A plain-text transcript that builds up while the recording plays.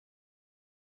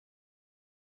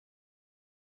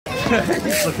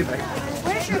He's looking back.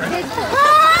 Where's your kid?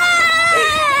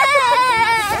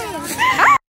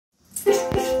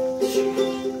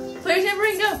 Play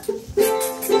tambourine, go.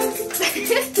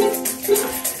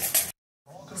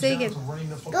 Say again.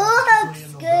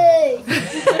 Looks good.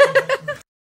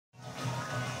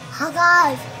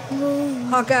 Hawkeyes, boo.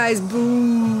 Hawkeyes,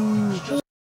 boo.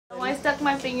 Oh, I stuck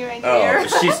my finger in Oh, here.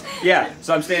 yeah.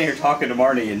 So I'm standing here talking to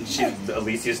Marnie, and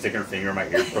Alicia's sticking her finger in my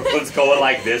ear. Brooklyn's going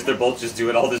like this. They're both just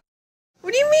doing all this.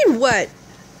 What do you mean, what?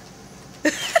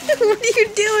 What are you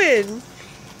doing?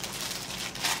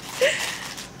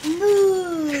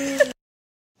 Boo.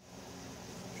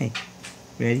 Hey,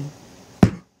 ready?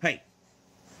 Hey.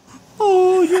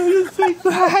 Oh, you're so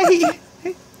bye.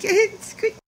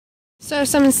 So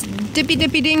some dippy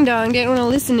ding dong didn't want to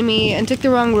listen to me and took the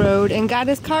wrong road and got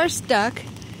his car stuck.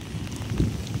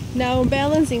 Now I'm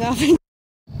balancing off.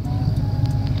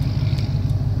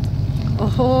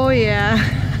 Oh yeah.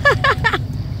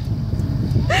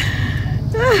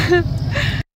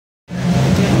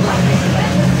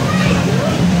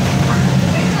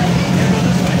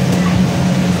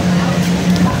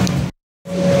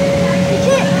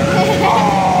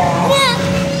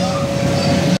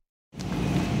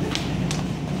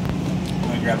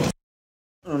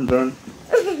 I'm done.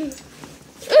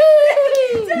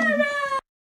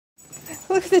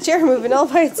 Look at the chair moving all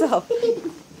by itself.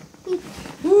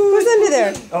 Who's under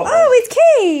there? Oh, it's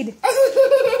Cade!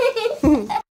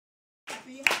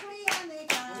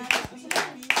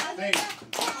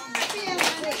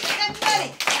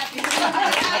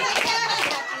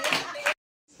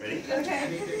 Ready? Okay, I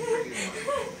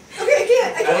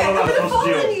can't. I don't know what I'm supposed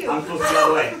to do. I'm supposed to go the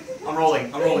other way. I'm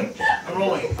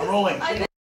rolling.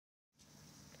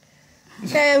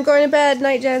 Okay, I'm going to bed.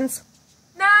 Night, Jens.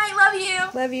 Night, love you.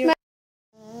 Love you.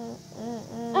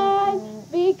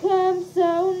 I've become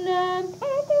so numb.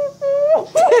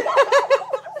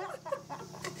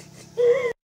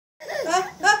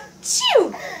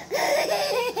 Chew!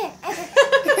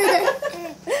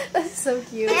 That's so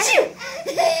cute. Chew!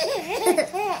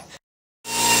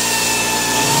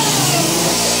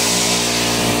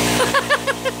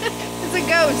 It's a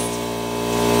ghost.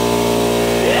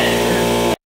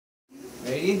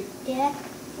 Ready? Yeah.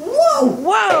 Whoa!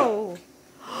 Whoa!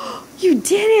 You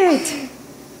did it!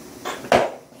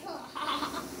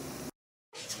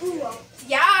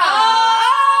 Yeah.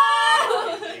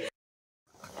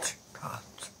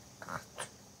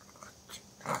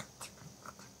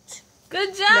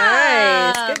 Good job.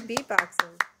 Nice. Good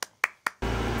beatboxing.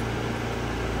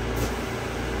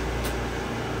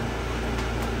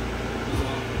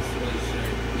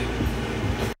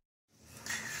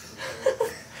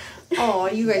 Oh,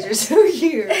 you guys are so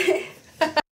cute.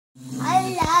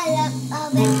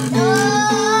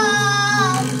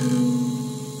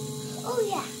 Oh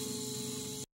yeah.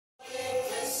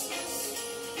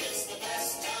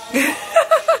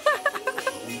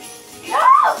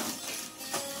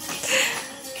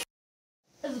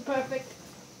 This is perfect.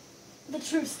 The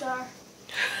true star.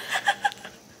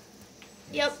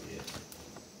 Yep.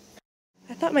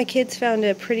 I thought my kids found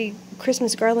a pretty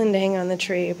Christmas garland to hang on the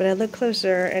tree, but I looked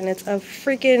closer and it's a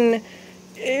freaking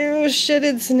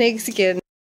shitted snake skin.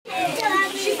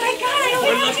 She's like, God, I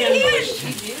don't want to use.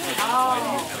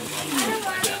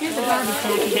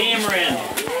 Cameron.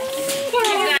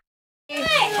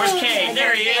 Where's Kay?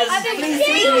 There he is.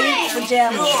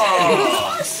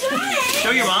 Oh.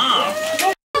 Show your mom.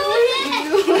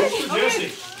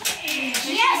 Josie.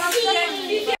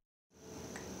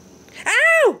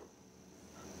 Ow!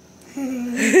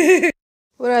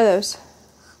 What are those?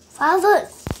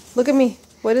 Fathers. Look at me.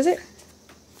 What is it?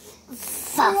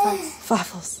 Fathers.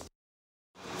 Waffles.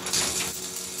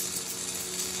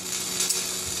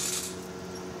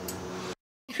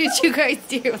 What did you guys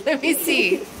do? Let me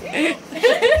see.